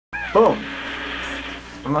Boom.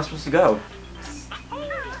 Where am I supposed to go?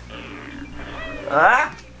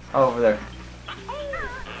 Ah! Oh, over there.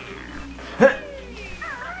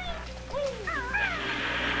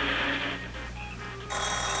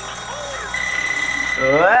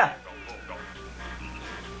 Ah!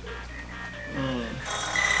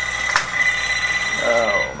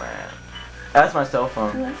 Oh man, that's my cell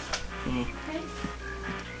phone.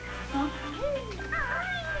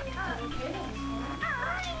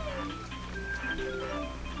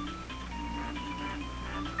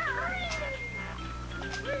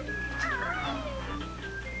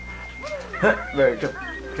 Very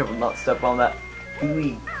careful not to step on that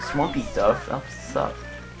gooey, swampy stuff. That sucks.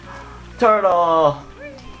 Turtle!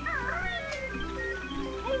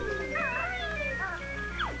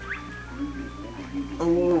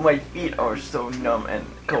 Ooh, my feet are so numb and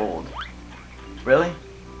cold. Really?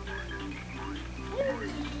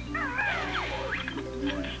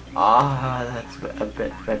 Ah, that's a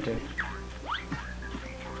bit better.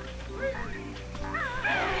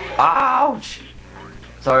 Ouch!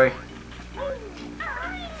 Sorry.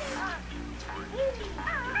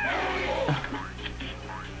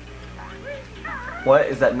 What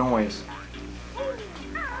is that noise?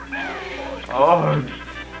 Oh!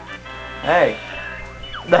 Hey!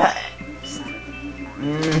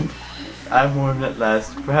 I'm warm at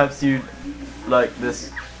last. Perhaps you'd like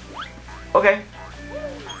this. Okay.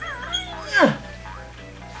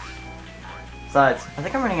 Besides, I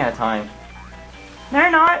think I'm running out of time. No,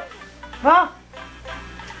 you're not. Well,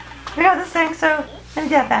 we got this thing, so let me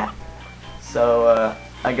get that. So,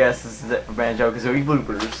 I guess this is it for Banjo Kazooie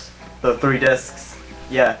Bloopers. The 3 discs.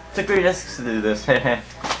 Yeah, it took 3 discs to do this.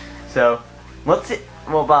 So, let's see.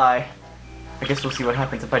 Well, bye. I guess we'll see what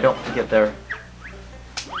happens if I don't get there.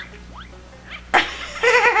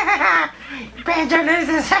 Banjo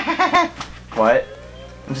loses. What?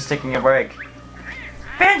 I'm just taking a break.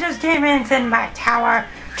 Banjo's game ends in my tower.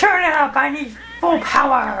 Turn it up, I need full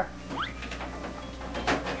power.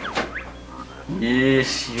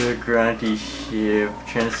 Yes, your grunty ship.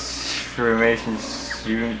 Transformation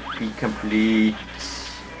soon be complete.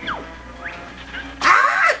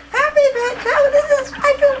 Ah! Happy Banjo, this is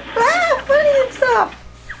fucking funny and stuff.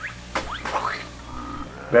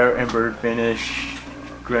 Bear and bird finish.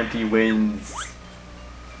 Grunty wins.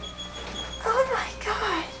 Oh my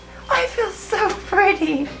god, I feel so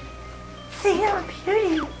pretty. See, I'm a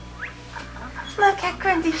beauty. Look at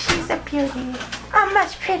Grundy, she's a beauty. I'm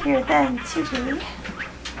much prettier than Tootie.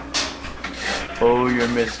 Oh, your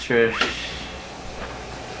mistress.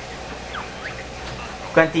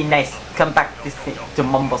 Grunty, nice. Come back to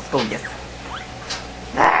Mumble School, yes.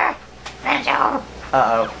 Ah, Banjo.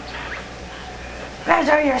 Uh-oh.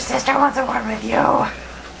 Banjo, your sister wants a word with you.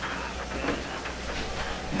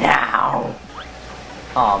 Now.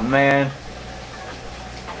 Aw, man.